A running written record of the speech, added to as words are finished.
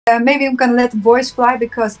maybe I'm gonna let the boys fly,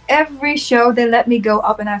 because every show they let me go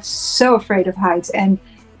up, and I'm so afraid of heights. And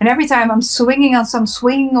every time I'm swinging on some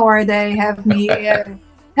swing, or they have me,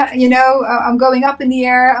 I'm going up in the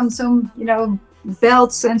air on some,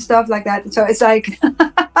 belts and stuff like that. So it's like,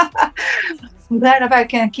 I'm glad if I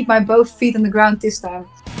can keep my both feet on the ground this time.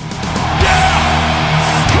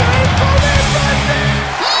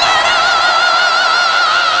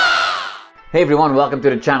 Hey everyone, welcome to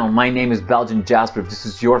the channel. My name is Belgian Jasper. If this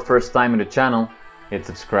is your first time in the channel, hit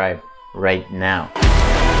subscribe right now.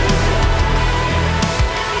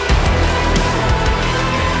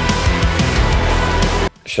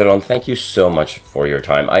 Sharon, thank you so much for your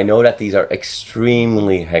time. I know that these are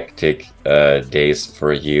extremely hectic days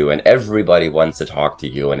for you, and everybody wants to talk to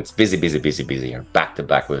you, and it's busy. You're back to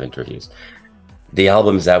back with interviews. The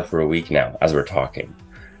album's out for a week now as we're talking.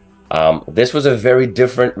 This was a very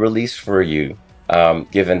different release for you,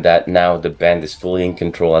 given that now the band is fully in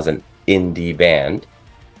control as an indie band,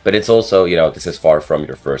 but it's also, this is far from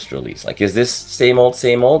your first release. Like, is this same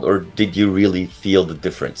old, or did you really feel the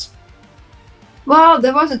difference? Well,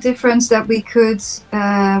 there was a difference that we could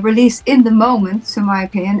release in the moment, to my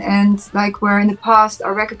opinion, and like where in the past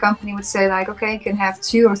our record company would say like, okay, you can have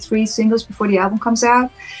 2 or 3 singles before the album comes out,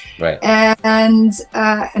 right? And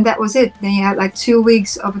that was it. Then you had like 2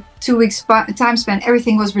 weeks of a 2 weeks time span.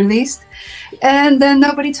 Everything was released, and then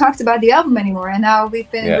nobody talked about the album anymore. And now we've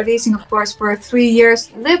been releasing, of course, for 3 years,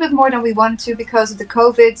 a little bit more than we wanted to because of the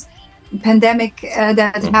COVID pandemic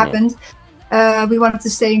that happened. We wanted to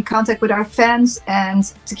stay in contact with our fans and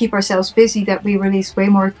to keep ourselves busy, that we released way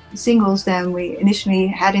more singles than we initially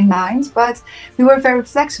had in mind. But we were very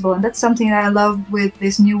flexible, and that's something that I love with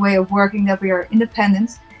this new way of working, that we are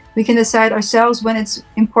independent. We can decide ourselves when it's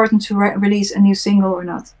important to release a new single or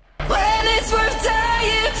not. When it's worth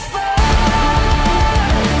dying for,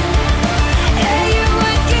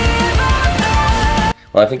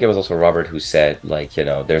 Well, I think it was also Robert who said, like,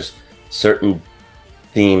 there's certain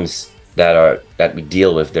themes that we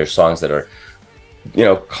deal with. There's songs that are,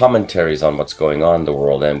 commentaries on what's going on in the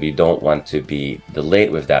world, and we don't want to be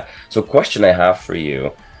delayed with that. So question I have for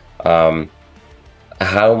you,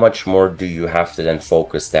 how much more do you have to then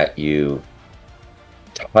focus that you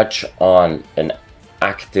touch on an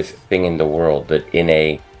active thing in the world, but in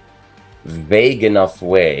a vague enough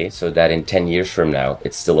way so that in 10 years from now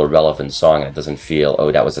it's still a relevant song, and it doesn't feel,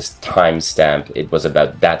 oh, that was a timestamp, it was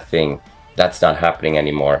about that thing, that's not happening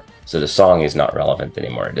anymore, so the song is not relevant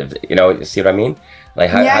anymore. You see what I mean? Like,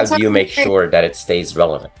 how do you make sure that it stays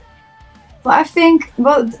relevant? Well, I think,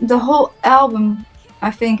 the whole album,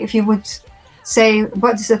 I think if you would say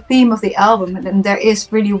what is the theme of the album, then there is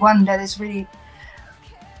really one that is really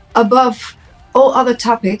above all other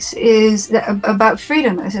topics, is about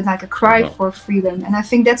freedom. Is it like a cry for freedom? And I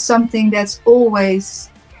think that's something that's always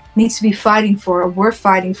needs to be fighting for, or worth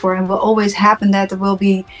fighting for, and will always happen, that there will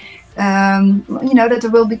be that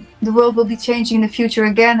the world will be changing in the future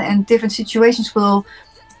again, and different situations will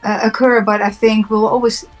occur. But I think we'll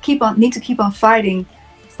always need to keep on fighting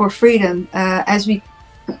for freedom, as we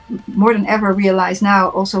more than ever realize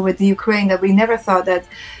now, also with the Ukraine, that we never thought that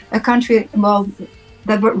a country,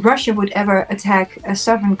 that Russia would ever attack a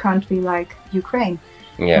sovereign country like Ukraine.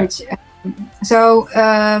 Yeah.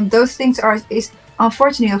 Those things is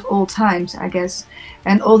unfortunately of all times, I guess,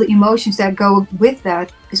 and all the emotions that go with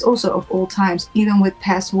that is also of all times, even with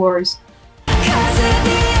past wars.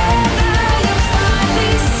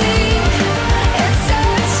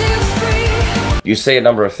 You say a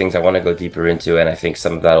number of things I want to go deeper into, and I think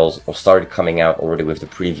some of that all started coming out already with the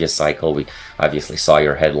previous cycle. We obviously saw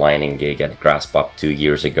your headlining gig at Grasp Up 2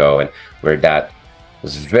 years ago, and where that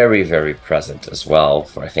was very, very present as well,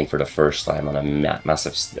 I think for the first time on a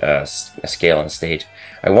massive scale on stage.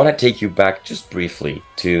 I want to take you back just briefly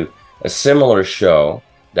to a similar show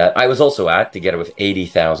that I was also at, together with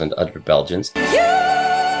 80,000 other Belgians.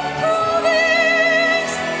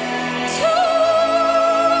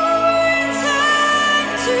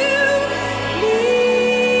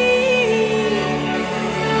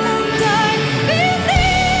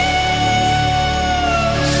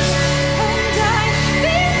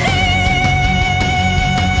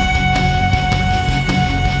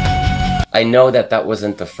 I know that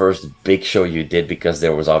wasn't the first big show you did, because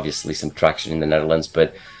there was obviously some traction in the Netherlands,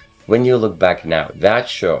 but when you look back now, that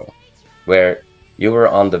show where you were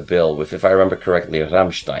on the bill with, if I remember correctly,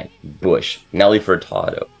 Rammstein, Bush, Nelly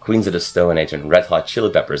Furtado, Queens of the Stone Age, and Red Hot Chili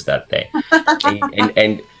Peppers that day,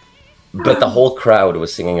 but the whole crowd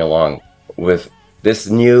was singing along with this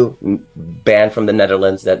new band from the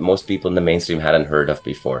Netherlands that most people in the mainstream hadn't heard of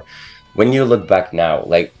before. When you look back now,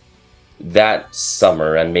 like, that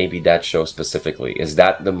summer and maybe that show specifically, is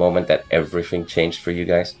that the moment that everything changed for you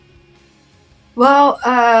guys? Well,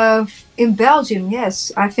 in Belgium,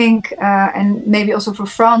 yes, I think, and maybe also for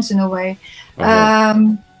France in a way.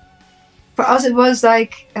 For us, it was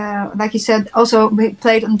like you said, also we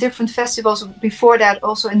played on different festivals before that,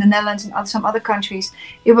 also in the Netherlands and some other countries.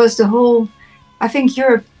 It was the whole, I think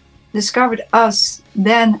Europe discovered us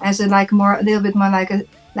then as a little bit more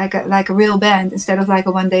like a real band instead of like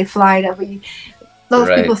a one-day fly that a lot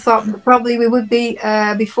of people thought probably we would be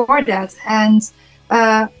before that. And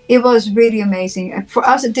it was really amazing. And for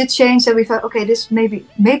us, it did change that we thought, okay, this maybe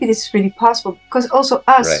this is really possible, because also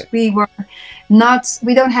us, we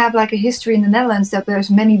don't have like a history in the Netherlands that there's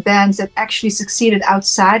many bands that actually succeeded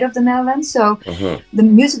outside of the Netherlands. So the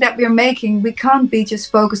music that we're making, we can't be just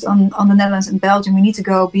focused on the Netherlands and Belgium. We need to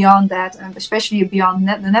go beyond that, and especially beyond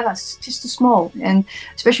the Netherlands. It's just too small, and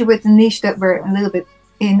especially with the niche that we're a little bit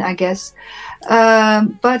in, I guess.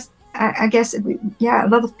 But I guess, a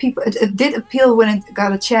lot of people, it did appeal when it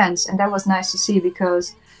got a chance, and that was nice to see,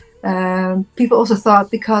 because people also thought,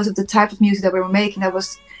 because of the type of music that we were making, that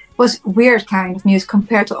was weird kind of music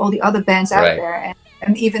compared to all the other bands out there,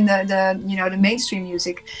 and even the mainstream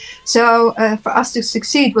music. So for us to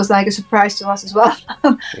succeed was like a surprise to us as well.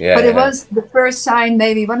 But it was the first sign,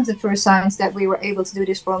 maybe one of the first signs, that we were able to do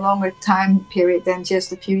this for a longer time period than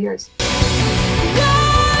just a few years.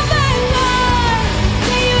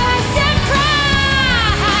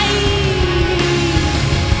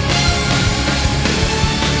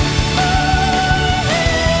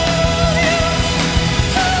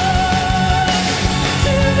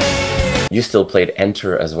 You still played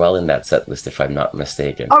Enter as well in that set list, if I'm not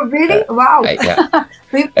mistaken. Oh, really? Wow.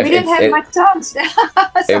 we didn't have much time. So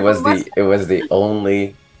it was the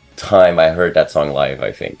only time I heard that song live,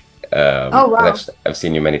 I think. Oh, wow. I've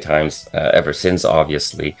seen you many times ever since,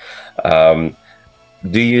 obviously. Do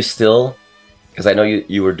you still, because I know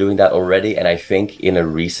you were doing that already, and I think in a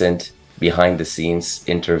recent behind-the-scenes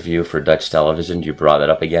interview for Dutch television, you brought it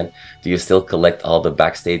up again. Do you still collect all the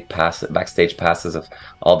backstage passes of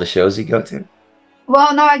all the shows you go to?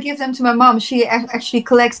 Well, no, I give them to my mom. She actually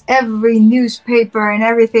collects every newspaper and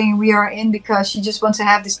everything we are in, because she just wants to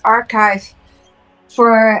have this archive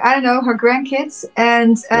for, I don't know, her grandkids.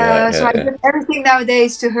 And so I give everything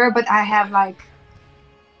nowadays to her, but I have, like,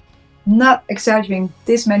 not exaggerating,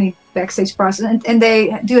 this many backstage passes, and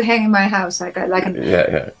they do hang in my house like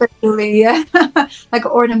especially like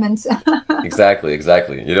an ornament. Exactly.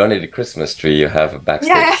 You don't need a Christmas tree, you have a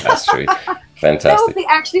backstage pass tree. Fantastic. That would be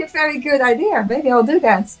actually a very good idea. Maybe I'll do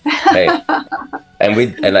that. Hey,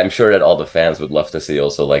 and I'm sure that all the fans would love to see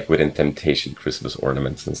also like Within Temptation Christmas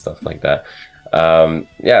ornaments and stuff like that. And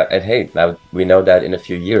hey, now we know that in a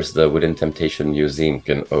few years the Within Temptation Museum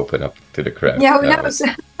can open up to the crowd. Yeah, who knows?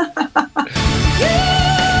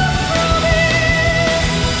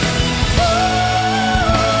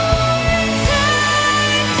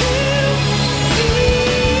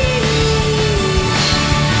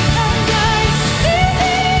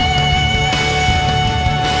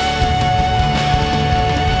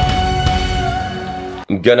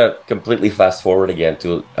 I'm gonna completely fast forward again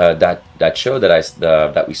to that show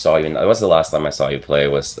that we saw you in. That was the last time I saw you play.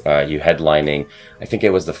 Was you headlining? I think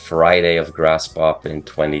it was the Friday of Grass Pop in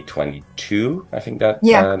 2022. I think that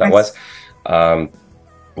was,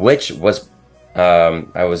 which was.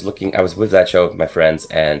 I was with that show with my friends,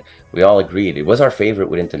 and we all agreed it was our favorite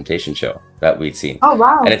Within Temptation show that we'd seen. Oh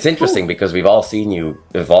wow! And it's interesting because we've all seen you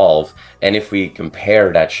evolve, and if we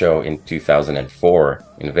compare that show in 2004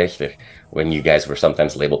 in Werchter, when you guys were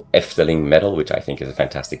sometimes labeled Efteling metal, which I think is a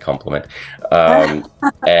fantastic compliment,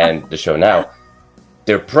 and the show now,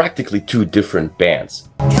 they're practically two different bands.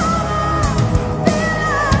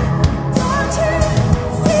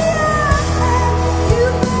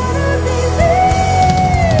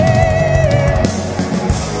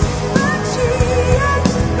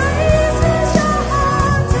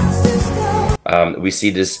 We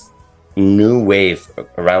see this new wave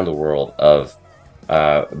around the world of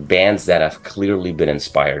bands that have clearly been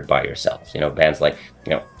inspired by yourselves. You know, bands like,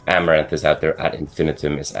 you know, Amaranth is out there, Ad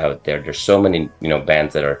Infinitum is out there. There's so many, you know,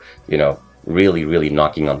 bands that are, you know, really, really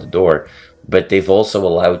knocking on the door, but they've also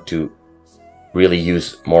allowed to really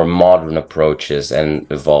use more modern approaches and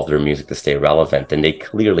evolve their music to stay relevant. And they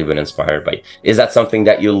clearly been inspired by. Is that something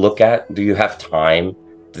that you look at? Do you have time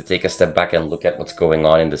to take a step back and look at what's going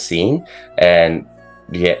on in the scene? And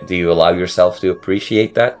do you allow yourself to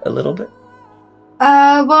appreciate that a little bit?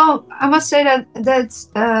 Well, I must say that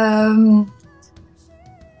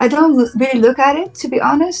I don't really look at it, to be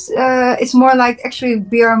honest. It's more like, actually,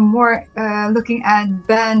 we are more looking at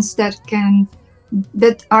bands that can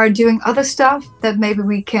that are doing other stuff that maybe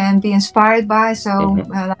we can be inspired by. So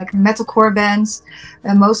like metalcore bands,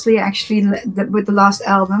 mostly actually with the last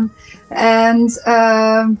album, and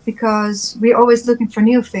because we're always looking for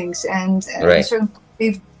new things, and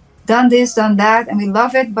we've done this, done that, and we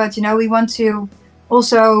love it, but you know, we want to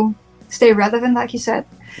also stay relevant, like you said,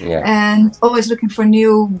 and always looking for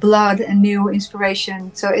new blood and new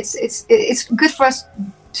inspiration. So it's good for us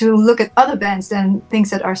to look at other bands and things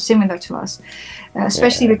that are similar to us,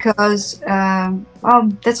 especially because well,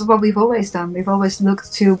 that's what we've always done. We've always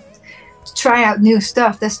looked to try out new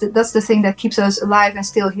stuff. That's the thing that keeps us alive and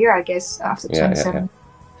still here, I guess, after 27.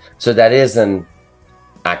 So that is an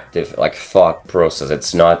active, like, thought process.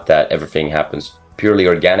 It's not that everything happens purely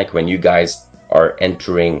organic. When you guys are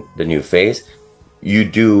entering the new phase, you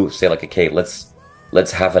do say like, okay, let's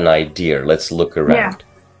have an idea, let's look around.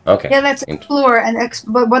 Okay. Yeah, let's explore and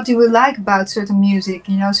what do we like about certain music,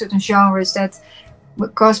 you know, certain genres, that,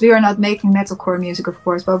 because we are not making metalcore music, of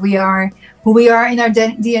course, but we are who we are in our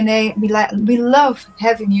DNA. We love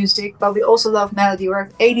heavy music, but we also love melody. We're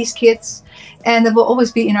 80s kids, and it will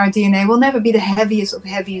always be in our DNA. We'll never be the heaviest of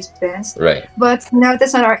heaviest bands. Right. But no,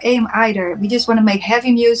 that's not our aim either. We just want to make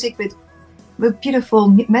heavy music with beautiful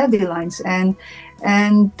melody lines, and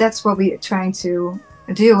that's what we're trying to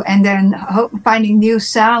do, and then finding new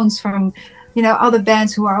sounds from, you know, other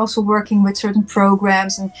bands who are also working with certain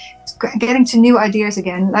programs and getting to new ideas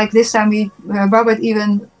again. Like this time Robert,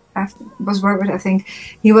 I think,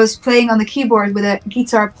 he was playing on the keyboard with a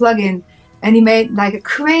guitar plug-in, and he made like a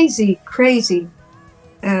crazy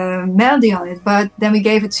melody on it. But then we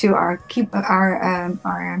gave it to our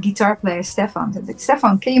guitar player Stefan. I said,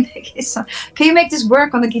 Stefan, can you make this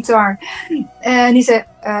work on the guitar? And he said,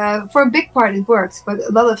 for a big part it worked, but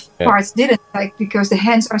a lot of parts didn't, like, because the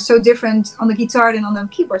hands are so different on the guitar than on the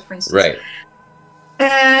keyboard, for instance. Right.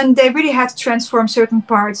 And they really had to transform certain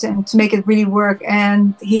parts and to make it really work.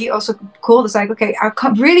 And he also called us like, okay,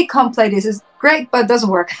 really come play this. It's great, but it doesn't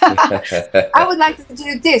work. I would like to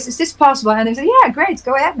do this. Is this possible? And they said, yeah, great,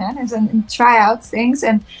 go ahead, man, and try out things.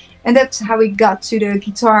 And that's how we got to the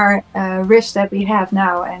guitar riffs that we have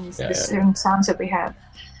now, and the certain sounds that we have.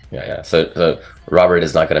 So Robert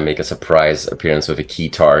is not going to make a surprise appearance with a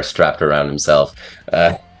guitar strapped around himself.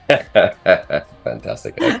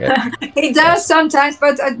 Fantastic. Okay. He does sometimes,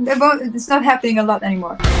 but it's not happening a lot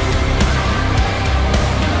anymore.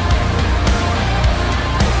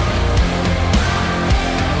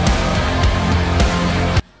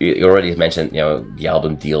 You already mentioned, you know, the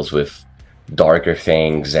album deals with darker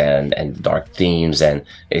things and dark themes, and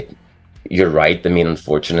you're right. I mean,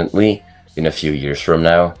 unfortunately, in a few years from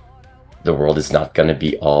now, the world is not going to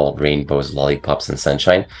be all rainbows, lollipops, and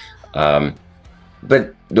sunshine.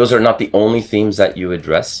 But those are not the only themes that you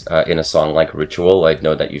address in a song like Ritual. I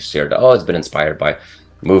know that you've shared, it's been inspired by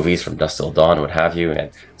movies from Dusk Till Dawn, what have you,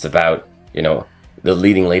 and it's about, you know, the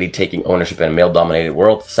leading lady taking ownership in a male-dominated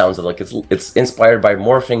world. Sounds like it's inspired by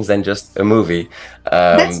more things than just a movie.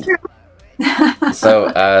 That's true.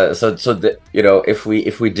 You know, if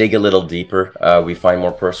we dig a little deeper, we find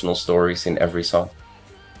more personal stories in every song.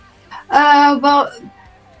 Well,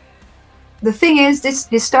 the thing is,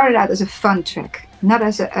 this started out as a fun track, not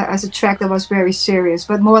as a track that was very serious,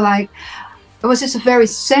 but more like it was just a very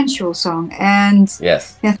sensual song. And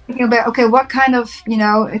thinking about, okay, what kind of, you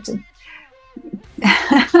know, it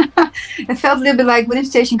felt a little bit like When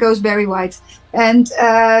Invitation Goes Barry White, and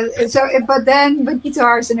but then with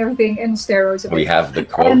guitars and everything and stereos. We have the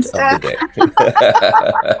quote of the day.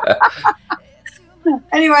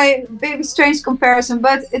 Anyway, very strange comparison,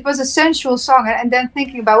 but it was a sensual song, and then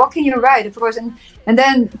thinking about what can you write, of course, and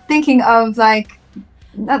then thinking of like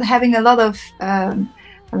not having a lot of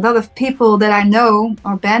people that I know,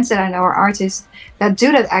 or bands that I know, or artists that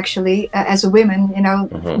do that actually as a women, you know.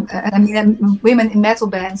 I mean, women in metal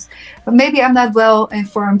bands. But maybe I'm not well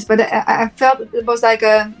informed, but I felt it was like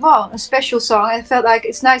a special song. I felt like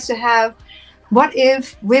it's nice to have, what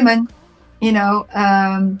if women, you know,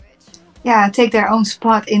 take their own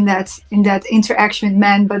spot in that interaction with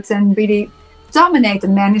men, but then really dominate the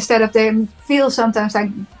men instead of them feel sometimes like,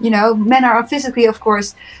 you know, men are physically, of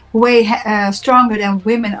course, way stronger than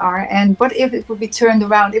women are. And what if it would be turned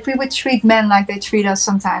around, if we would treat men like they treat us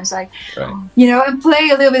sometimes, like, you know, and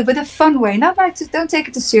play a little bit with a fun way, not like don't take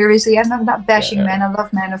it too seriously. I'm not bashing men, I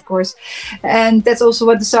love men, of course, and that's also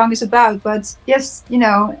what the song is about. But yes, you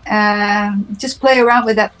know, just play around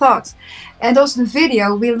with that thought. And also the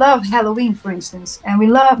video, we love Halloween, for instance, and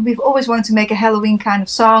we've always wanted to make a Halloween kind of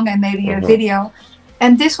song and maybe a video.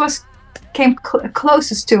 And this was came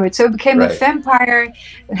closest to it. So it became a vampire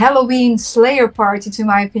Halloween Slayer party, to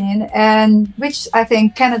my opinion, and which I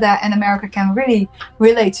think Canada and America can really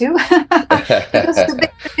relate to. Because it's a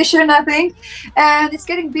big tradition, I think, and it's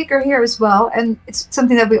getting bigger here as well. And it's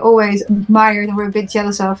something that we always admired and we're a bit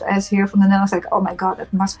jealous of, as here from the Netherlands. Like, oh my God,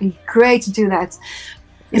 it must be great to do that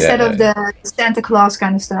instead of the Santa Claus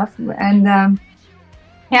kind of stuff. And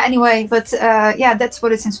yeah, anyway, but yeah, that's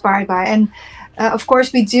what it's inspired by. And of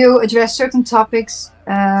course, we do address certain topics,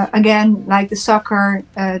 again, like the soccer,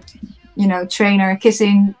 you know, trainer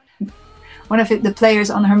kissing one of the players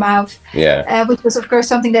on her mouth, which was, of course,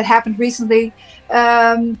 something that happened recently.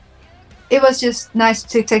 It was just nice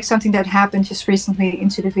to take something that happened just recently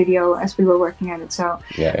into the video as we were working at it. So,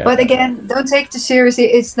 but again, don't take it too seriously.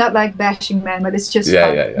 It's not like bashing men, but it's just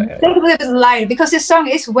take it a little bit lighter, because this song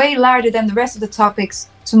is way lighter than the rest of the topics,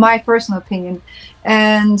 to my personal opinion,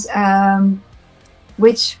 and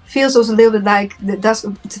which feels also a little bit like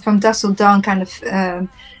the From Dusk Till Dawn kind of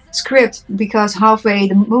script, because halfway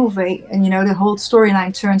the movie and, you know, the whole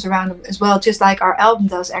storyline turns around as well, just like our album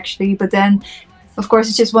does actually. But then, of course,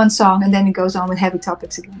 it's just one song, and then it goes on with heavy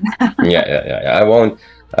topics again. I won't.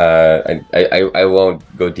 I won't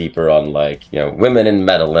go deeper on, like, you know, women in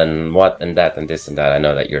metal and what and that and this and that. I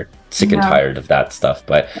know that you're sick and tired of that stuff.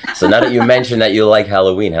 But so now that you mentioned that you like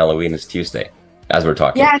Halloween, Halloween is Tuesday, as we're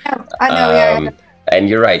talking. Yeah, I know. And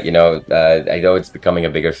you're right. You know, I know it's becoming a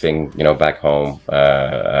bigger thing, you know, back home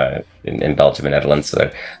in Belgium and Netherlands.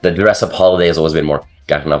 The dress-up holiday has always been more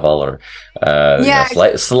carnaval, or you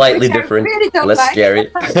know, slightly different, really less scary.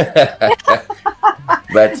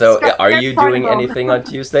 But so, are you doing anything on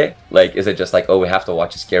Tuesday? Like, is it just like, oh, we have to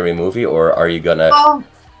watch a scary movie, or are you gonna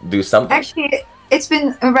do something? Actually, it's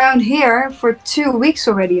been around here for 2 weeks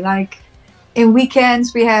already. Like, in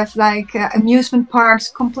weekends we have like amusement parks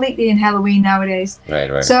completely in Halloween nowadays.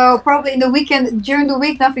 Right. So probably in the weekend, during the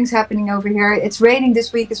week, nothing's happening over here. It's raining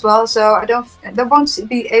this week as well, so I won't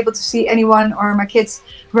be able to see anyone or my kids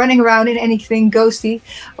running around in anything ghosty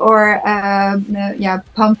or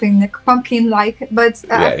pumpkin like. But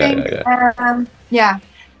I think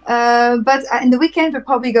but in the weekend we'll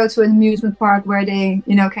probably go to an amusement park where they,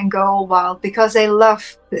 you know, can go all wild, because they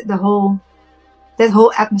love that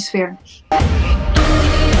whole atmosphere.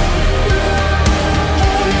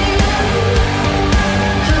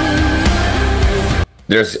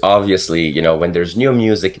 There's obviously, you know, when there's new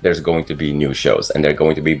music, there's going to be new shows, and they're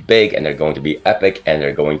going to be big, and they're going to be epic, and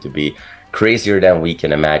they're going to be crazier than we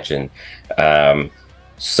can imagine.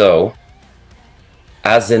 So,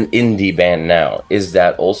 as an indie band now, is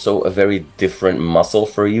that also a very different muscle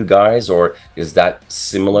for you guys, or is that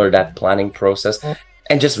similar, that planning process?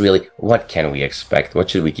 And just really, what can we expect? What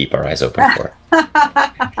should we keep our eyes open for?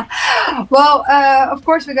 Well, of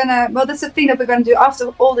course we're gonna, that's the thing that we're gonna do after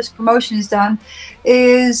all this promotion is done,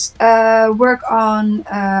 is work on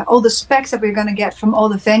all the specs that we're gonna get from all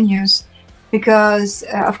the venues, because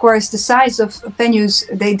of course the size of venues,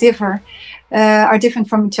 they are different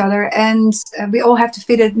from each other, and we all have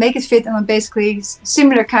to make it fit on a basically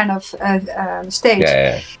similar kind of stage.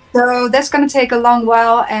 So that's going to take a long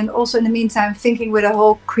while, and also in the meantime thinking with a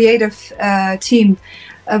whole creative team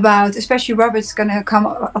about, especially Robert's going to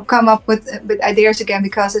come up with ideas again,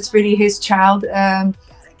 because it's really his child.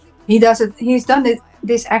 He's done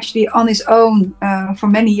this actually on his own for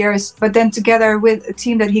many years, but then together with a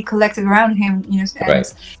team that he collected around him, you know.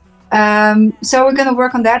 And, so we're going to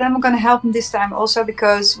work on that, and we're going to help him this time also,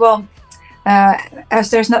 because, well, as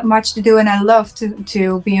there's not much to do, and I love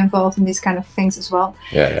to be involved in these kind of things as well.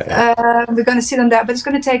 We're going to sit on that, but it's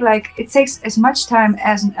going to take it takes as much time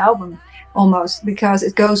as an album almost, because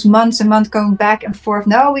it goes months and months going back and forth.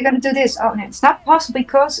 No, we're going to do this. Oh, no, it's not possible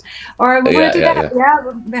because, or we're going to do that.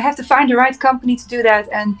 Yeah, we have to find the right company to do that,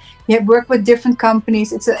 and work with different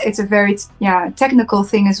companies. It's a very technical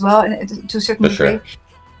thing as well, and to a certain degree.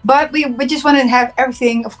 But we just want to have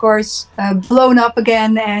everything, of course, blown up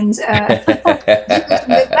again, and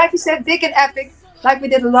like you said, big and epic, like we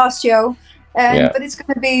did the last show. But it's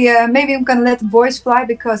going to be, maybe I'm going to let the boys fly,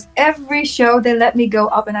 because every show they let me go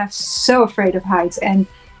up, and I'm so afraid of heights. And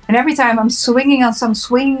every time I'm swinging on some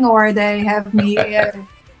swing, or they have me,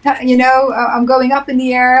 you know, I'm going up in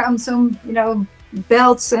the air on some, you know,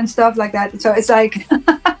 belts and stuff like that. So it's like,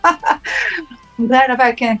 I'm glad if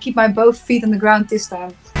I can keep my both feet on the ground this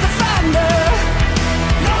time.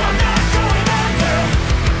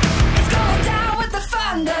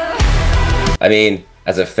 I mean,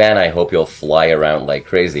 as a fan, I hope you'll fly around like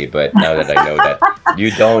crazy, but now that I know that you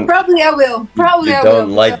don't... Probably I will. Probably I will. You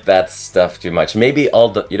don't like that stuff too much. Maybe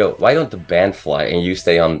you know, why don't the band fly and you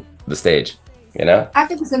stay on the stage, you know? I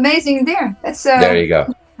think it's amazing there. That's there you go.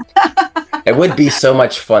 It would be so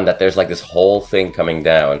much fun that there's like this whole thing coming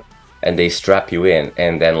down and they strap you in,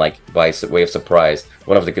 and then like by way of surprise,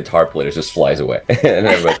 one of the guitar players just flies away. And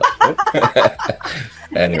everybody's like,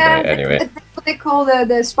 anyway. That's what they call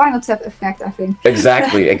the Spinal Tap effect, I think.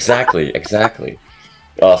 Exactly.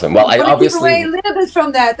 Awesome. Well, I obviously keep away a little bit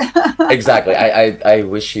from that. Exactly. I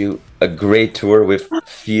wish you a great tour with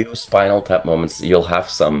few Spinal Tap moments. You'll have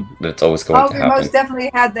some. That's always going to happen. We most definitely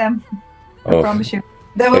had them. I promise you.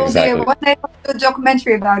 There will be one day a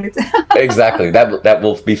documentary about it. Exactly. That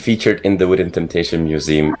will be featured in the Wooden Temptation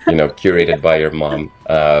Museum, curated by your mom,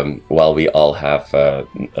 while we all have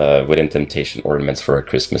Wooden Temptation ornaments for our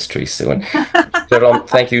Christmas tree soon. Sharon,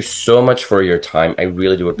 thank you so much for your time. I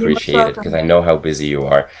really do appreciate it, because I know how busy you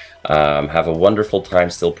are. Have a wonderful time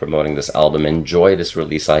still promoting this album. Enjoy this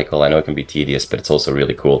release cycle. I know it can be tedious, but it's also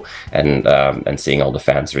really cool, and seeing all the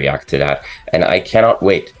fans react to that. And I cannot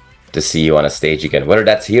wait to see you on a stage again, whether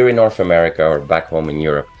that's here in North America or back home in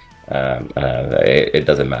Europe. It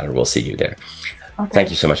doesn't matter. We'll see you there. Okay. Thank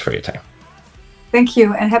you so much for your time. Thank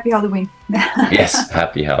you, and happy Halloween. Yes,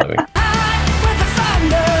 happy Halloween.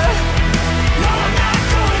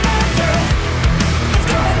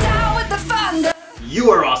 You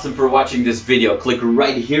are awesome for watching this video. Click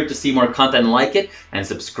right here to see more content like it, and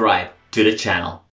subscribe to the channel.